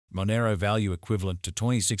Monero value equivalent to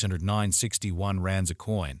 2,609.61 rands a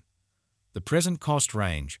coin. The present cost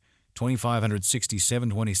range,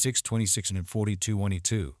 2,567.26,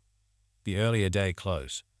 2,642.22. The earlier day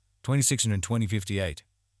close, 2,620.58.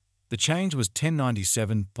 The change was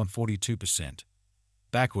 1097.42%.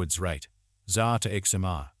 Backwards rate, ZAR to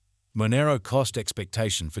XMR. Monero cost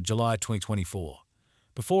expectation for July 2024.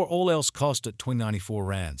 Before all else cost at 294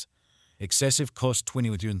 rands. Excessive cost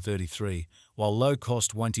 2,133, while low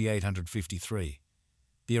cost 1,853.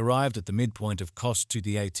 The arrived at the midpoint of cost to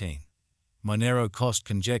the 18. Monero cost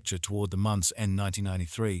conjecture toward the month's end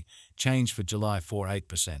 1993, change for July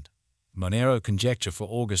 48%. Monero conjecture for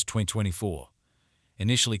August 2024.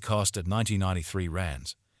 Initially cost at 1993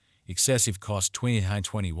 rands. Excessive cost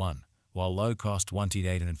 2021, while low cost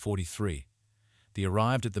 1,843. The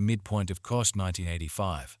arrived at the midpoint of cost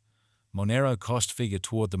 1985. Monero cost figure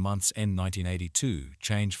toward the month's end 1982,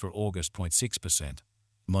 change for August 0.6%.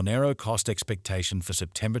 Monero cost expectation for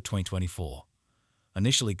September 2024.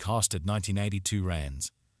 Initially cost at 1982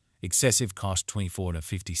 rands. Excessive cost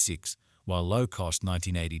 24.56, while low cost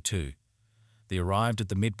 1982. They arrived at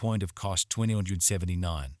the midpoint of cost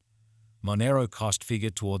 2,179. Monero cost figure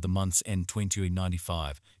toward the month's end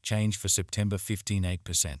 22.95, change for September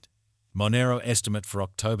 15.8%. Monero estimate for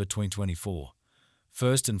October 2024.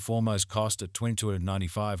 First and foremost cost at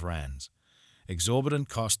 22.95 rands. Exorbitant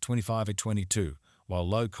cost 25.22, while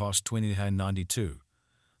low cost 20.92.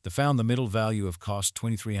 They found the middle value of cost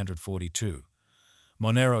 2,342.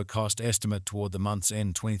 Monero cost estimate toward the month's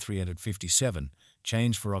end 2,357,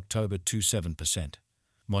 change for October 27%.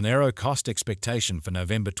 Monero cost expectation for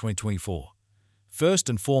November 2024. First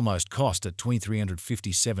and foremost cost at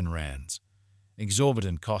 2,357 rands.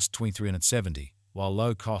 Exorbitant cost 2,370, while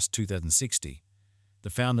low cost 2,060. They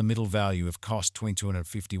found the middle value of cost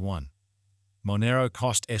 2,251. Monero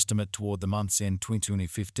cost estimate toward the month's end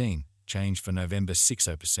 2015, change for November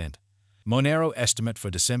 60%. Monero estimate for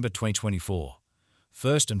December 2024.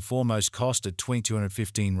 First and foremost cost at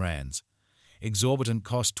 2,215 rands. Exorbitant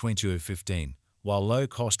cost 2,215, while low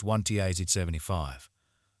cost 1,875.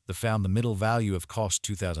 They found the middle value of cost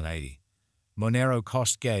 2,080. Monero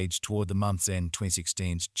cost gauge toward the month's end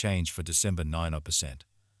 2016's change for December 9%.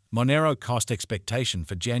 Monero cost expectation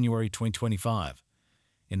for January 2025.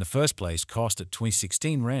 In the first place, cost at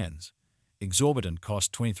 2016 rands. Exorbitant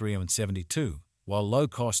cost 23.72, while low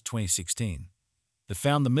cost 2016. They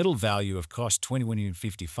found the middle value of cost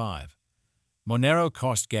 21.55. Monero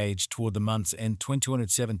cost gauge toward the month's end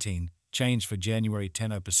 2017, change for January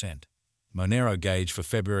 10%. Monero gauge for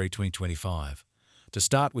February 2025. To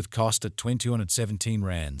start with cost at 2217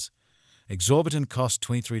 rands. Exorbitant cost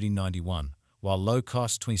 23.91, while low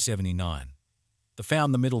cost 2079. They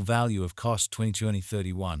found the middle value of cost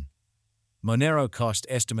 22.31. Monero cost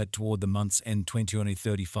estimate toward the month's end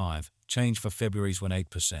 2035, change for February's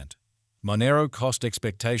 18%. Monero cost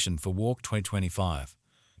expectation for Walk 2025.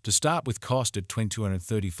 To start with cost at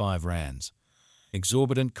 2235 rands.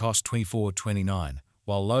 Exorbitant cost 24.29,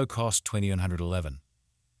 while low cost 2111.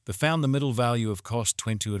 They found the middle value of cost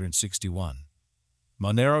 2261.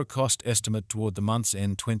 Monero cost estimate toward the month's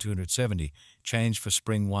end 2270, change for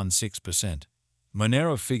spring 16%.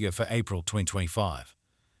 Monero figure for April 2025.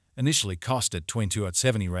 Initially cost at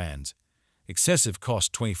 22.70 rands. Excessive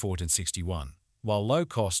cost 24.61, while low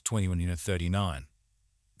cost 21.39.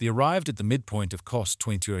 They arrived at the midpoint of cost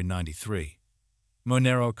 22.93.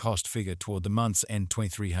 Monero cost figure toward the month's end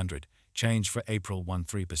 2300, change for April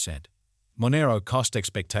 13%. Monero cost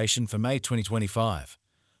expectation for May 2025.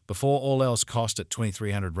 Before all else cost at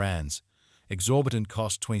 2300 rands. Exorbitant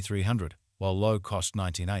cost 2300, while low cost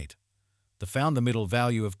 19.8. They found the middle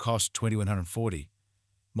value of cost 2140.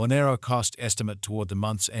 Monero cost estimate toward the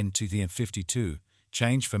month's end 2052,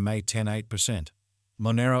 change for May 10.8%.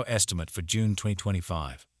 Monero estimate for June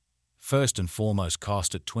 2025. First and foremost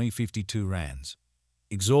cost at 2052 rands.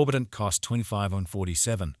 Exorbitant cost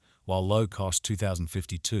 25.47, while low cost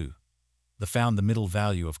 2052. They found the middle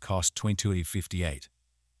value of cost 22.58.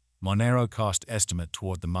 Monero cost estimate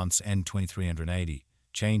toward the month's end 2380,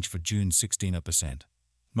 change for June 16%.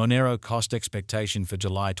 Monero cost expectation for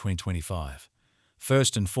July 2025.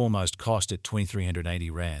 First and foremost cost at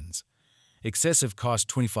 2380 rands. Excessive cost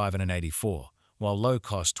 25.84, while low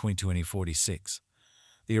cost 22.46.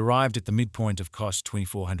 They arrived at the midpoint of cost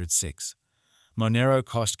 2406. Monero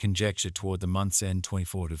cost conjecture toward the month's end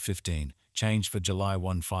 24-15, change for July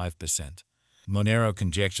 15%. Monero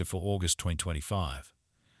conjecture for August 2025.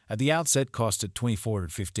 At the outset cost at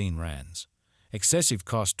 24.15 rands. Excessive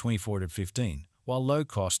cost 24.15, while low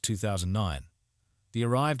cost 2009. They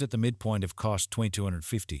arrived at the midpoint of cost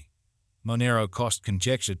 2250. Monero cost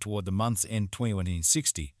conjecture toward the month's end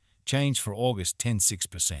 2160, change for August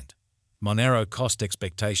 10.6%. Monero cost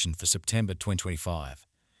expectation for September 2025.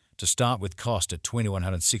 To start with, cost at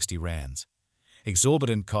 2,160 rands.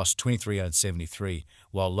 Exorbitant cost 2,373,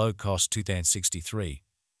 while low cost 2,063.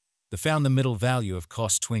 They found the middle value of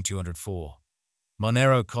cost 2,204.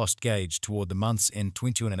 Monero cost gauge toward the month's end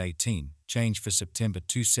 2018, change for September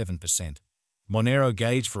 2.7%. Monero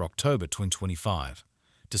gauge for October 2025.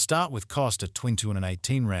 To start with, cost at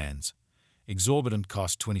 2,218 rands. Exorbitant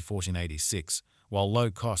cost 2014.86, while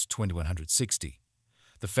low cost 2,160.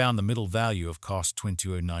 They found the middle value of cost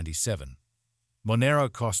 2,297.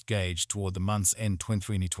 Monero cost gauge toward the month's end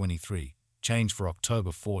 2023, change for October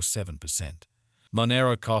 4.7%.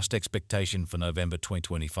 Monero cost expectation for November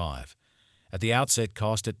 2025. At the outset,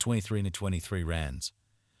 cost at 23.23 rands.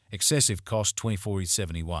 Excessive cost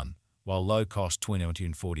 24.71, while low cost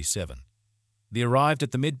 20.47. They arrived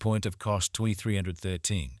at the midpoint of cost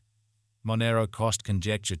 2313. Monero cost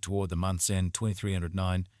conjecture toward the month's end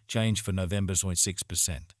 2309, change for November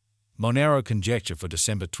 0.6%. Monero conjecture for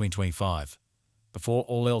December 2025. Before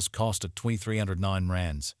all else, cost at 2309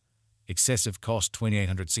 rands. Excessive cost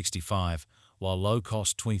 2865, while low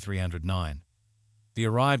cost 2309. They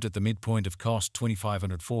arrived at the midpoint of cost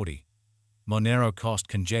 2540. Monero cost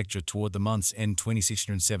conjecture toward the month's end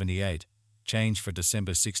 2678, change for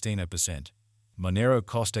December 16%. Monero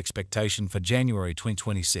cost expectation for January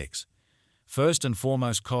 2026. First and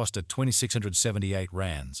foremost, cost at 2678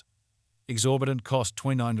 rands. Exorbitant cost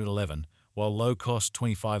 2911, while low cost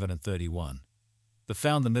 2531. They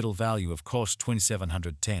found the middle value of cost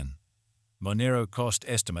 2710. Monero cost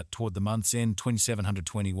estimate toward the month's end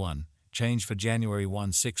 2721, change for January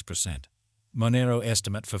 16%. Monero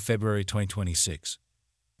estimate for February 2026.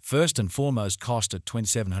 First and foremost, cost at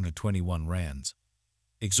 2721 rands.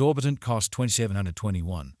 Exorbitant cost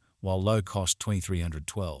 2721, while low cost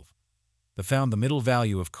 2312. They found the middle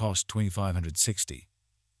value of cost 2560.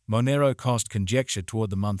 Monero cost conjecture toward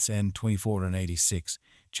the month's end 2486,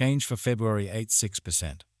 change for February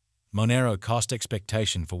 86%. Monero cost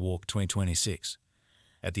expectation for Walk 2026.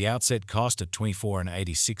 At the outset, cost at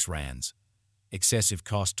 24.86 rands. Excessive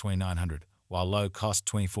cost 2900, while low cost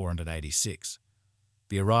 2486.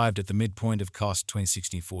 They arrived at the midpoint of cost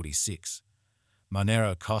 2016.46.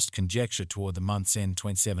 Monero cost conjecture toward the month's end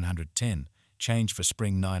 2710, change for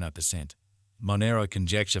spring 90%. Monero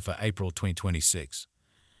conjecture for April 2026.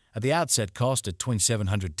 At the outset, cost at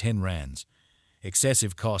 2710 rands.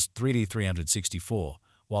 Excessive cost 3,364,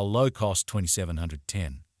 while low cost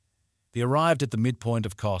 2710. They arrived at the midpoint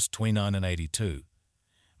of cost 29.82.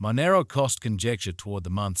 Monero cost conjecture toward the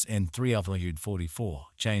month's end 3,44,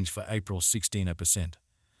 change for April 16%.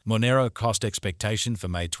 Monero cost expectation for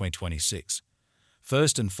May 2026.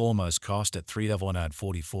 First and foremost, cost at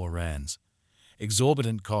 3,144 rands.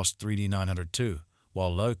 Exorbitant cost 3,902,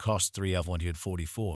 while low cost 3,144.